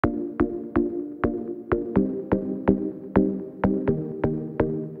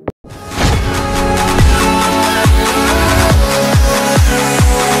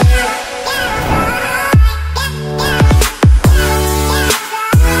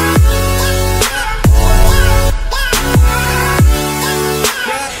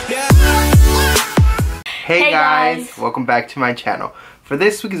guys, welcome back to my channel. For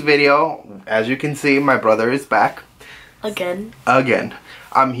this week's video, as you can see, my brother is back. Again.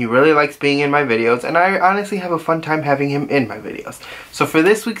 He really likes being in my videos, and I honestly have a fun time having him in my videos. So for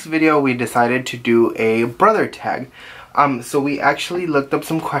this week's video, we decided to do a brother tag. So we actually looked up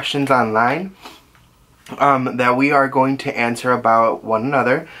some questions online that we are going to answer about one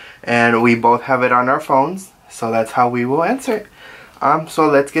another, and we both have it on our phones, so that's how we will answer it. So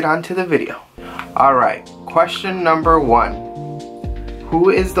let's get on to the video. Alright, question number 1. Who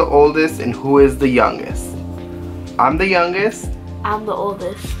is the oldest and who is the youngest? I'm the youngest. I'm the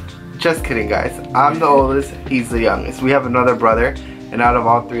oldest. Just kidding, guys. I'm the oldest, he's the youngest. We have another brother, and out of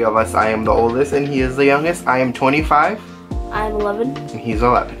all three of us, I am the oldest and he is the youngest. I am 25. I'm 11. And he's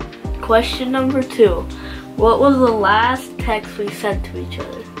 11. Question number 2. What was the last text we sent to each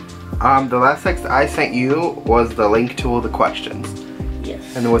other? The last text I sent you was the link to all the questions.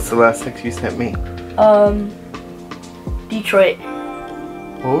 Yes. And what's the last text you sent me? Detroit.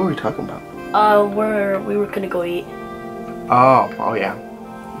 What were we talking about? Where we were gonna go eat. Oh yeah.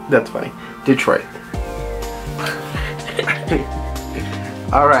 That's funny. Detroit.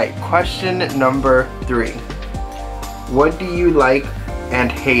 Alright, question number 3. What do you like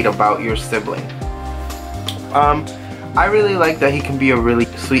and hate about your sibling? I really like that he can be a really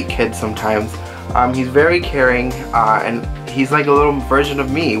sweet kid sometimes. He's very caring, and he's like a little version of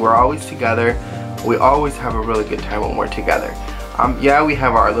me. We're always together. We always have a really good time when we're together. Yeah, we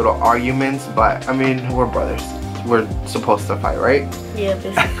have our little arguments, but I mean, we're brothers. We're supposed to fight, right? Yeah,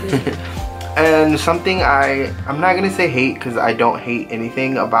 basically. And something I'm not gonna say hate, because I don't hate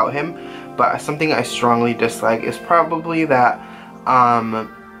anything about him, but something I strongly dislike is probably that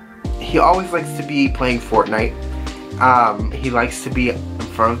he always likes to be playing Fortnite. He likes to be in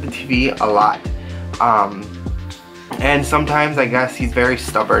front of the TV a lot. And sometimes I guess he's very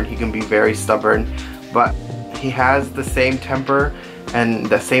stubborn. He can be very stubborn, but he has the same temper and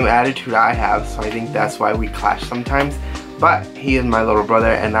the same attitude I have, so I think that's why we clash sometimes. But he is my little brother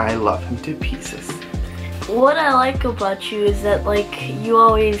and I love him to pieces. What I like about you is that, like, you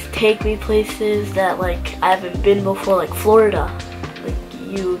always take me places that, like, I haven't been before, like Florida. Like,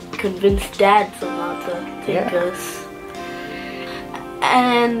 you convinced Dad somehow to take us.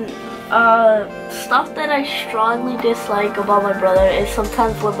 And stuff that I strongly dislike about my brother is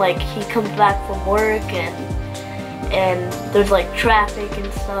sometimes when, like, he comes back from work and there's like traffic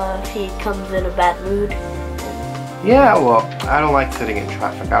and stuff, he comes in a bad mood. Yeah, well, I don't like sitting in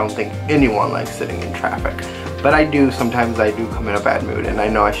traffic. I don't think anyone likes sitting in traffic. But I do, sometimes I do come in a bad mood, and I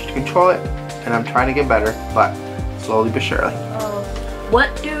know I should control it, and I'm trying to get better, but slowly but surely.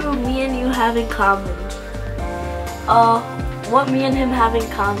 What do me and you have in common? What me and him have in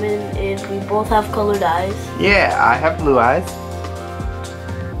common is we both have colored eyes. Yeah, I have blue eyes.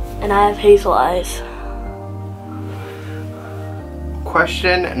 And I have hazel eyes.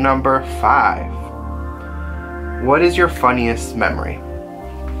 Question number 5. What is your funniest memory?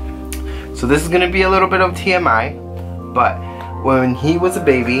 So this is going to be a little bit of TMI, but when he was a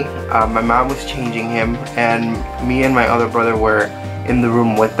baby, my mom was changing him, and me and my other brother were in the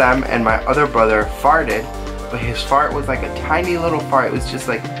room with them, and my other brother farted, but his fart was like a tiny little fart. It was just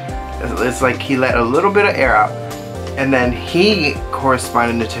like, it's like he let a little bit of air out, and then he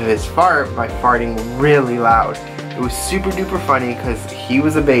corresponded to his fart by farting really loud. It was super duper funny because he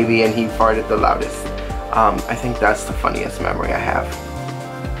was a baby and he farted the loudest. I think that's the funniest memory I have.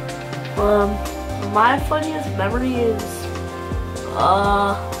 My funniest memory is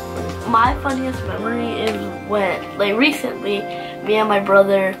when, like, recently, me and my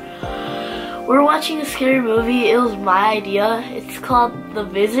brother were watching a scary movie. It was my idea. It's called The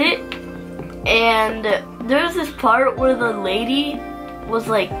Visit, and there's this part where the lady was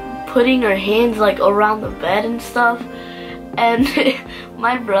like putting her hands like around the bed and stuff, and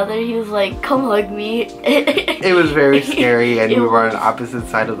my brother, he was like, "Come hug me." It was very scary, and we were on the opposite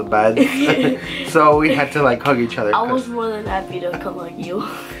side of the bed, so we had to like hug each other. I was more than happy to come hug you.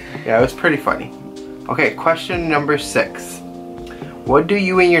 Yeah, it was pretty funny. Okay, question number 6. What do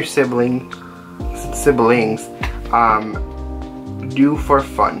you and your siblings do for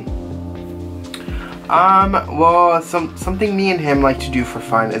fun? Well, something me and him like to do for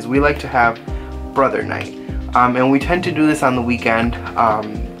fun is we like to have brother night. And we tend to do this on the weekend,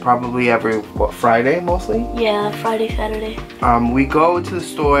 probably every, Friday mostly? Yeah, Friday, Saturday. We go to the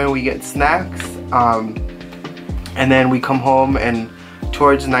store and we get snacks, and then we come home, and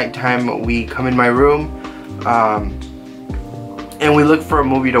towards nighttime we come in my room, and we look for a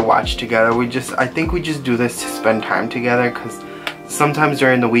movie to watch together. I think we just do this to spend time together, because sometimes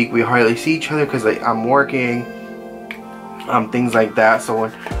during the week we hardly see each other because I'm working, things like that. So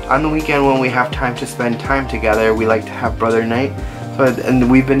when on the weekend when we have time to spend time together, we like to have brother night. So, and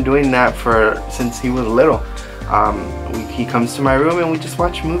we've been doing that since he was little. He comes to my room and we just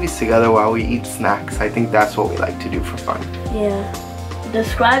watch movies together while we eat snacks. I think that's what we like to do for fun. Yeah.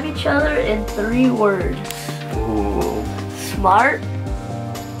 Describe each other in 3 words. Ooh. Smart.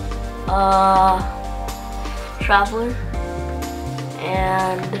 Traveler.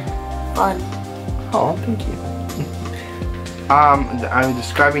 And fun. Oh, thank you. I'm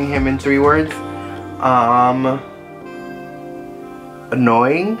describing him in 3 words.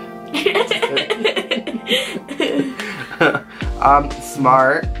 Annoying.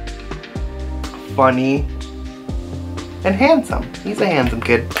 Smart, funny, and handsome. He's a handsome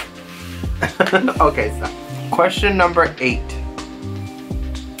kid. Okay, so question number 8.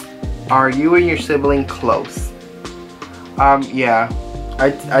 Are you and your sibling close? Yeah,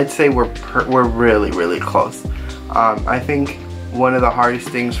 I'd say we're really, really close. I think one of the hardest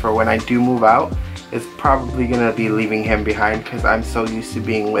things for when I do move out is probably gonna be leaving him behind, because I'm so used to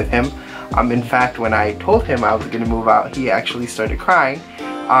being with him. In fact, when I told him I was gonna move out, he actually started crying.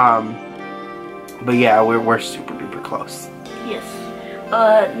 But yeah, we're super duper close. Yes.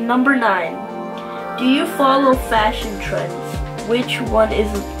 Number 9. Do you follow fashion trends? Which one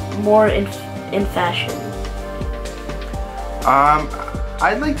is more in fashion?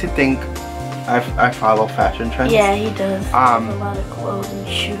 I'd like to think I follow fashion trends. Yeah, he does. He has a lot of clothes and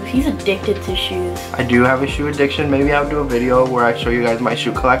shoes. He's addicted to shoes. I do have a shoe addiction. Maybe I'll do a video where I show you guys my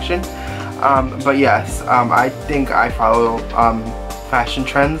shoe collection. But yes, I think I follow fashion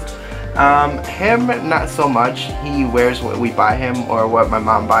trends. Him, not so much. He wears what we buy him or what my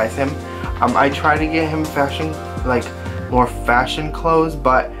mom buys him. I try to get him fashion, like more fashion clothes,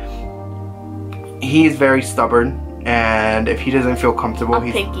 but he's very stubborn. And if he doesn't feel comfortable,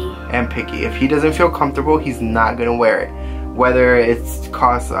 he's picky. If he doesn't feel comfortable, he's not gonna wear it. Whether it's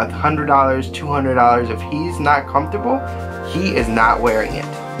costs $100, $200, if he's not comfortable, he is not wearing it.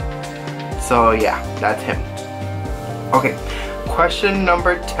 So yeah, that's him. Okay, question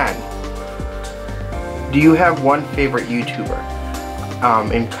number 10. Do you have one favorite YouTuber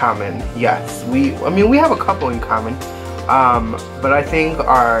in common? Yes, we have a couple in common, but I think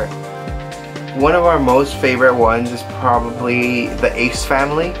one of our most favorite ones is probably the Ace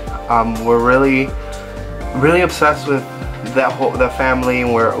family. We're really obsessed with the family,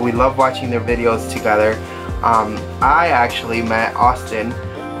 and we love watching their videos together. I actually met Austin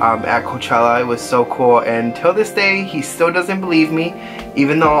at Coachella. It was so cool, and till this day he still doesn't believe me,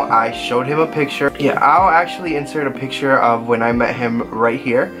 even though I showed him a picture. Yeah, I'll actually insert a picture of when I met him right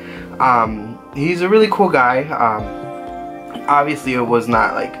here. He's a really cool guy. Obviously it was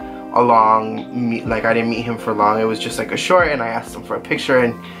not like like I didn't meet him for long. It was just like a short, and I asked him for a picture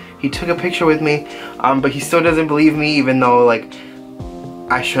and he took a picture with me, but he still doesn't believe me, even though like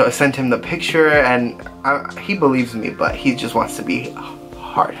I sent him the picture, and he believes me, but he just wants to be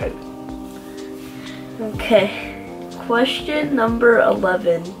hard-headed. Okay, question number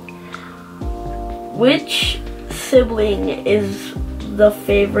 11. Which sibling is the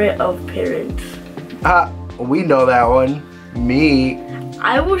favorite of parents? We know that one. Me.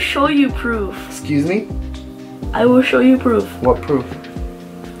 I will show you proof. Excuse me? I will show you proof. What proof?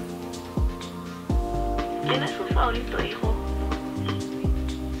 ¿Quién es su favorito hijo?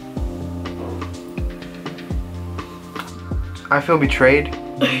 I feel betrayed.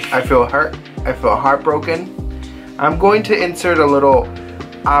 I feel hurt. I feel heartbroken. I'm going to insert a little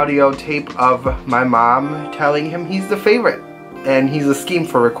audio tape of my mom telling him he's the favorite, and he's a scheme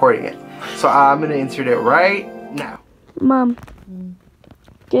for recording it. So I'm going to insert it right now. Mom.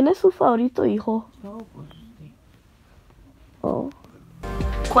 ¿Quién es su favorito hijo? Oh.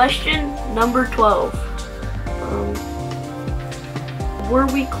 Question number 12. Were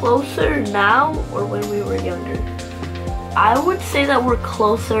we closer now or when we were younger? I would say that we're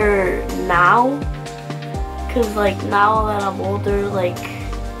closer now, cause like now that I'm older, like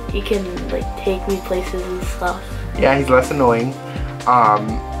he can like take me places and stuff. Yeah, he's less annoying.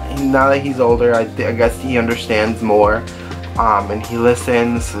 Now that he's older, I guess he understands more. And he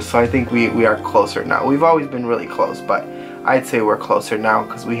listens, so I think we are closer now. We've always been really close, but I'd say we're closer now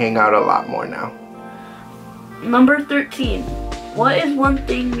because we hang out a lot more now. Number 13. What is one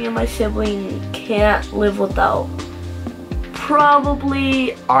thing me and my sibling can't live without?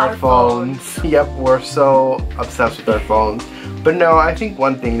 Probably our phones. Yep, we're so obsessed with our phones. But no, I think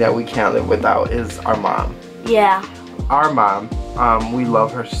one thing that we can't live without is our mom. Yeah. Our mom. We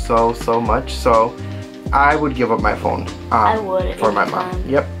love her so much, so I would give up my phone I would for my mom.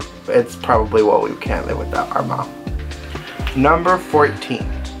 Yep, it's probably what we can't live without, our mom. Number 14.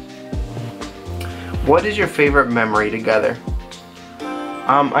 What is your favorite memory together?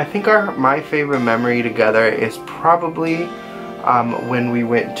 I think my favorite memory together is probably when we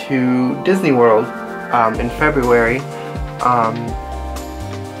went to Disney World in February.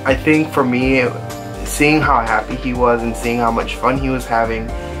 I think for me, seeing how happy he was and seeing how much fun he was having,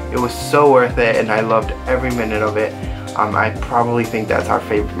 it was so worth it, and I loved every minute of it. I probably think that's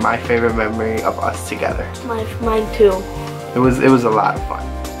my favorite memory of us together. Mine too. It was a lot of fun.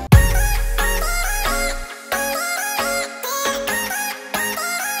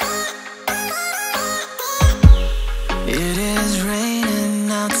 It is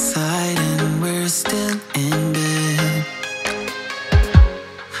raining outside and we're still in bed.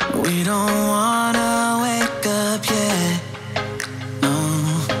 We don't wanna wake up yet, no.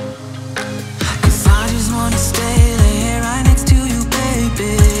 'Cause I just wanna stay here right next to you,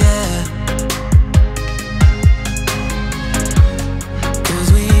 baby, yeah.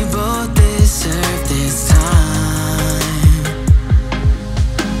 'Cause we both deserve this time.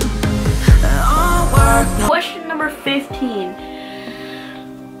 Question number 15.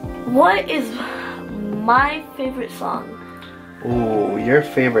 What is my favorite song? Ooh, your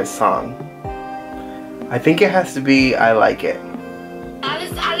favorite song? I think it has to be I Like It.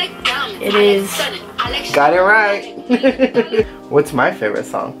 It is. Got it right. What's my favorite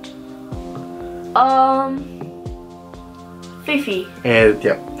song? Fifi.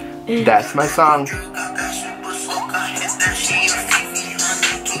 Yep. That's my song.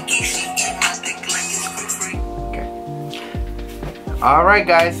 Alright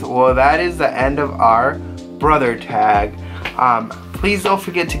guys, well that is the end of our brother tag. Please don't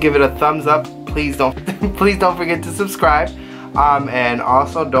forget to give it a thumbs up. Please don't forget to subscribe. And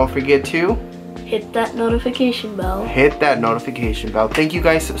also don't forget to hit that notification bell. Hit that notification bell. Thank you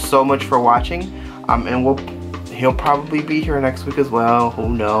guys so much for watching. And he'll probably be here next week as well. Who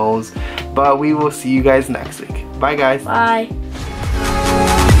knows? But we will see you guys next week. Bye guys. Bye.